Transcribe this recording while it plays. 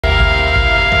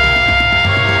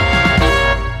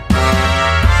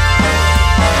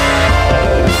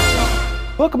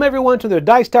Welcome everyone to the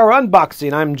Dice Tower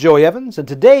Unboxing. I'm Joey Evans, and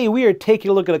today we are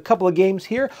taking a look at a couple of games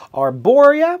here,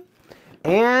 Arborea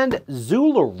and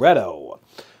Zooloreto.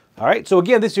 Alright, so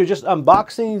again, this is just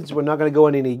unboxings. We're not going to go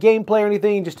into any gameplay or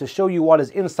anything, just to show you what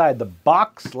is inside the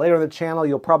box. Later on the channel,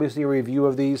 you'll probably see a review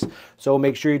of these, so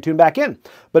make sure you tune back in.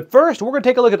 But first, we're going to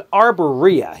take a look at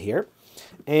Arborea here.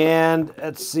 And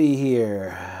let's see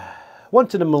here.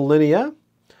 Once in a millennia,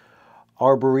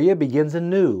 Arborea begins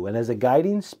anew, and as a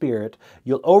guiding spirit,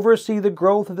 you'll oversee the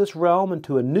growth of this realm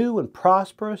into a new and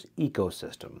prosperous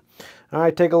ecosystem. All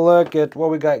right, take a look at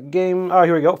what we got. Oh,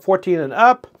 here we go. 14 and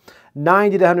up,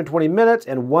 90 to 120 minutes,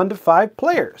 and 1 to 5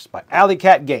 players by Alley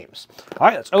Cat Games. All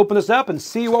right, let's open this up and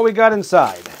see what we got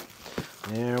inside.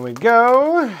 There we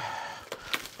go.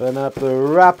 Open up the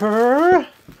wrapper.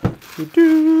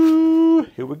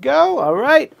 Here we go. All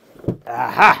right.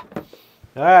 Aha.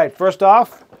 All right, first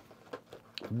off,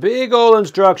 big old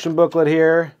instruction booklet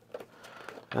here.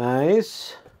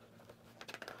 Nice.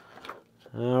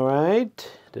 All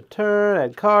right. To turn,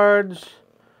 add cards.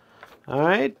 All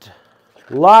right.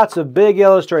 Lots of big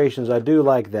illustrations. I do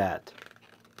like that.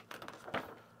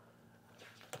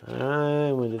 All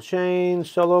right. With the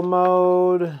change, solo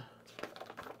mode.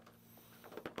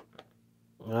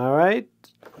 All right.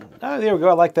 Oh, there we go.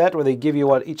 I like that, where they give you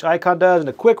what each icon does and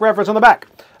a quick reference on the back.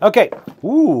 Okay.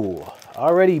 Ooh.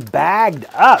 Already bagged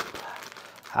up.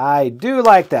 I do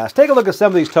like that. Let's take a look at some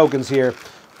of these tokens here.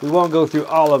 We won't go through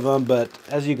all of them, but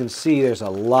as you can see, there's a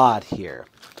lot here.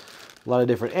 A lot of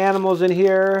different animals in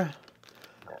here.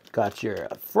 Got your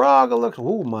frog. Looks.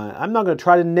 Ooh, my! I'm not going to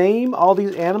try to name all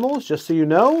these animals, just so you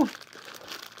know.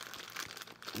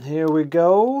 Here we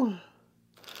go.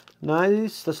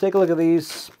 Nice. Let's take a look at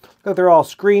these. Look, they're all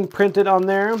screen printed on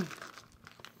there.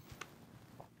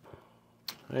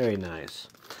 Very nice.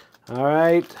 All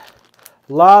right,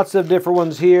 lots of different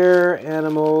ones here.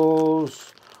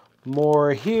 Animals,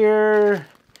 more here,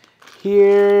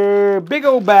 big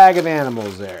old bag of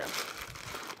animals there.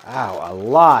 Wow, a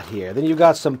lot here. Then you've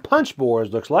got some punch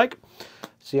boards, looks like.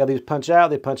 See how these punch out?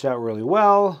 They punch out really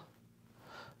well.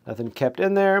 Nothing kept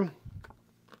in there.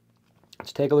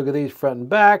 Let's take a look at these front and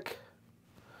back.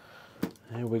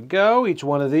 There we go, each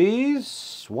one of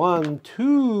these. 1,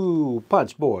 2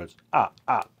 punch boards.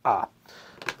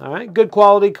 All right, good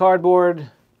quality cardboard,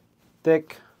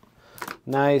 thick,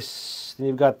 nice. Then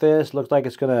you've got this. Looks like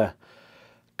it's gonna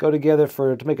go together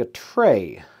to make a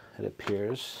tray, it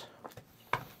appears.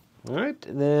 All right,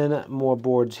 and then more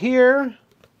boards here.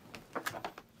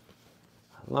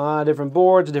 A lot of different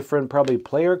boards, different probably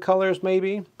player colors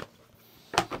maybe.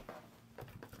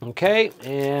 Okay,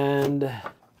 and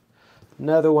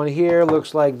another one here.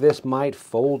 Looks like this might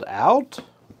fold out.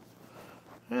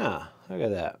 Yeah, look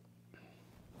at that.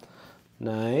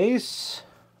 Nice.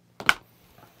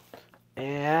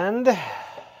 And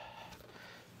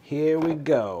here we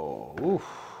go. Oof.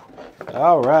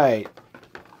 All right.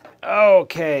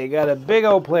 Okay, got a big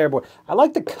old player board. I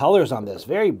like the colors on this.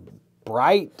 Very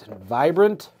bright and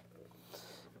vibrant.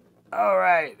 All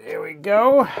right, here we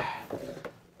go.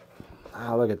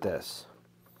 Oh, look at this.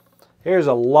 Here's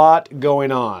a lot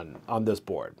going on this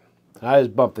board. I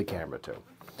just bumped the camera too.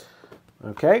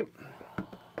 Okay.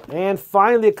 And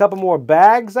finally, a couple more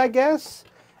bags, I guess.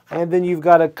 And then you've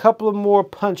got a couple of more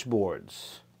punch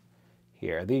boards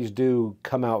here. These do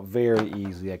come out very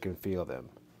easily. I can feel them.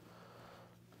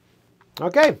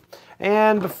 Okay.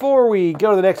 And before we go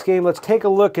to the next game, let's take a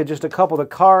look at just a couple of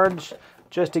the cards,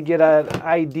 just to get an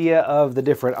idea of the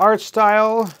different art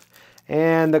style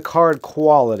and the card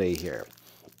quality here.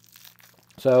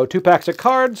 So 2 packs of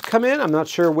cards come in. I'm not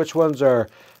sure which ones are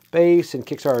base and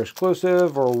Kickstarter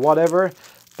exclusive or whatever,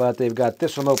 but they've got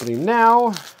this one opening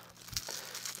now,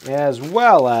 as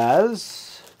well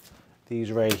as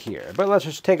these right here. But let's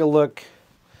just take a look.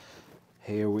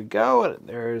 Here we go.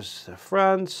 There's the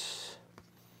fronts.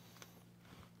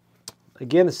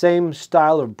 Again, the same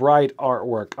style of bright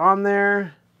artwork on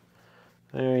there.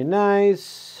 Very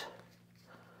nice.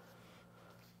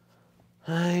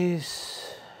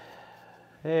 Nice.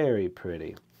 Very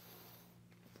pretty.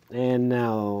 And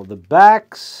now the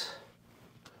backs,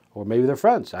 or maybe the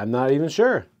fronts. I'm not even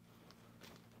sure.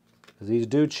 These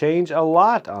do change a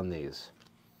lot on these.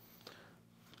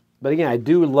 But again, I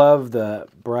do love the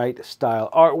bright style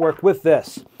artwork with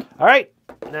this. All right,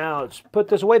 now let's put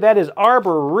this away. That is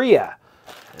Arborea.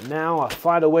 And now I'll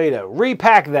find a way to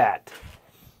repack that.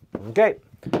 Okay,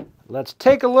 let's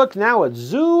take a look now at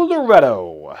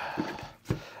Zooloreto.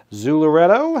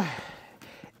 Zooloreto.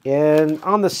 And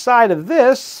on the side of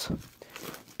this,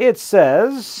 it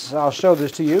says, I'll show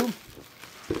this to you,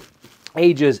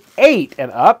 ages 8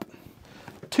 and up,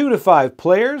 2 to 5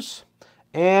 players,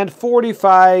 and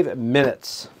 45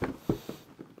 minutes.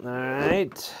 All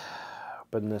right,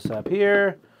 open this up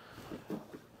here.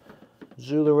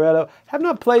 Zooloreto. Have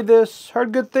not played this,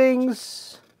 heard good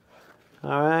things.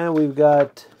 All right, we've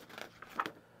got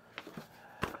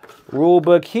rule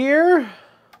book here.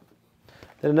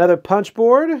 Then another punch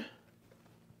board.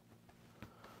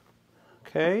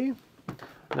 Okay,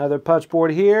 another punch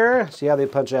board here. See how they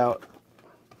punch out.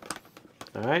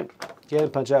 All right, again,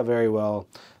 punch out very well.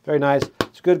 Very nice.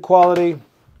 It's good quality.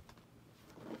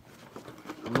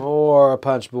 More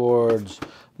punch boards.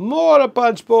 More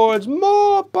punch boards.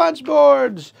 More punch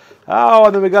boards. Oh,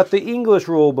 and then we got the English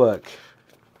rule book.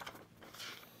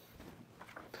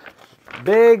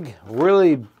 Big,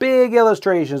 really big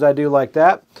illustrations. I do like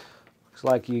that. Looks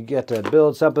like you get to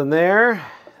build something there.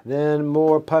 Then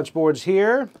more punch boards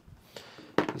here.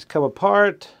 These come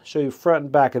apart. Show you front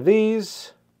and back of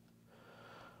these.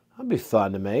 That'd be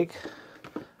fun to make.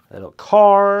 A little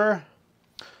car.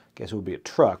 Guess it would be a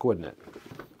truck, wouldn't it?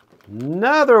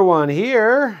 Another one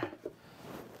here.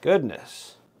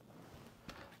 Goodness.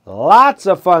 Lots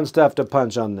of fun stuff to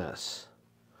punch on this.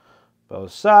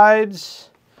 Both sides.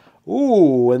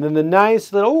 Ooh, and then the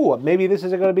nice little, ooh, maybe this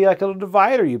is going to be like a little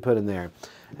divider you put in there.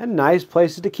 And nice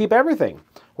places to keep everything.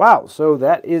 Wow, so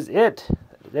that is it.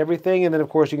 Everything, and then of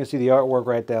course you can see the artwork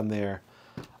right down there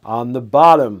on the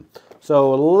bottom.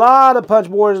 So a lot of punch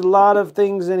boards, a lot of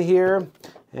things in here.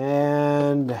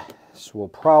 And this will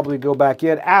probably go back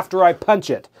in after I punch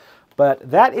it.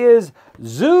 But that is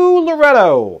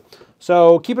Zooloreto.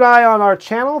 So keep an eye on our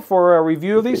channel for a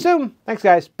review of these soon. Thanks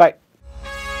guys, bye.